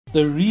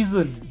The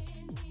reason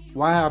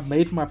why I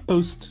made my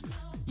post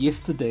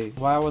yesterday,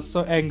 why I was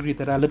so angry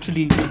that I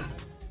literally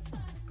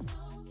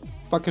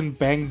fucking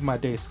banged my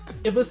desk.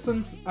 Ever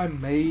since I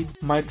made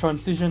my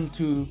transition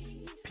to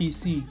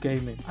PC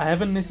gaming, I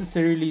haven't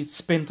necessarily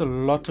spent a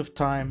lot of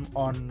time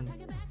on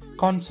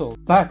console,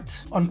 but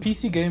on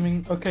PC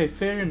gaming, okay,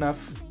 fair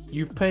enough,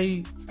 you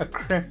pay a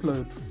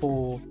crapload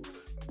for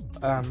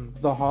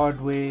the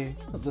hardware,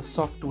 the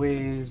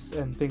softwares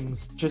and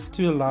things just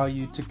to allow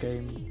you to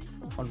game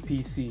on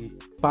PC.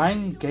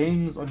 Buying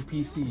games on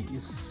PC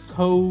is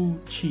so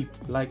cheap.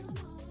 Like,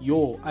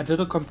 I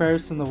did a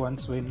comparison the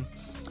once when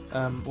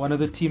one of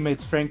the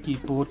teammates, Frankie,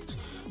 bought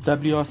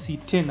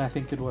WRC 10, I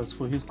think it was,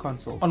 for his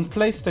console. On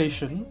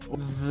PlayStation,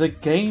 the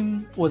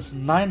game was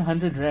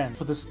 900 Rand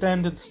for the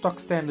stock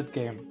standard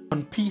game.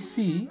 On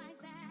PC,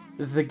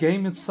 the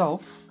game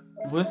itself,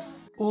 with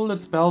all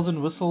its bells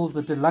and whistles,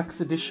 the deluxe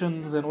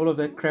editions and all of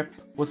that crap,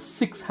 was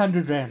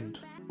 600 Rand.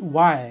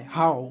 Why?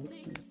 How?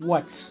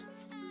 What?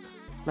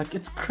 Like,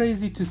 it's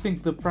crazy to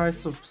think the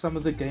price of some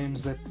of the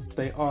games that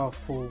they are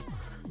for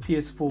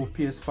PS4,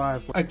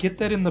 PS5. I get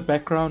that in the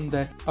background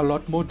that a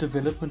lot more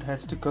development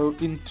has to go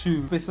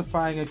into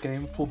specifying a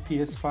game for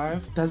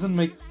PS5.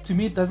 To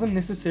me, it doesn't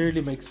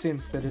necessarily make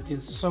sense that it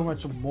is so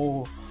much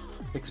more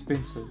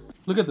expensive.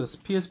 Look at this,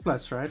 PS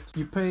Plus, right?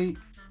 You pay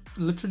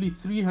literally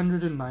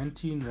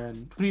 319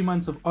 Rand, 3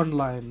 months of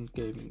online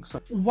gaming. So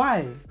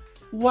why?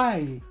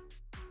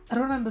 I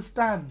don't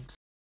understand.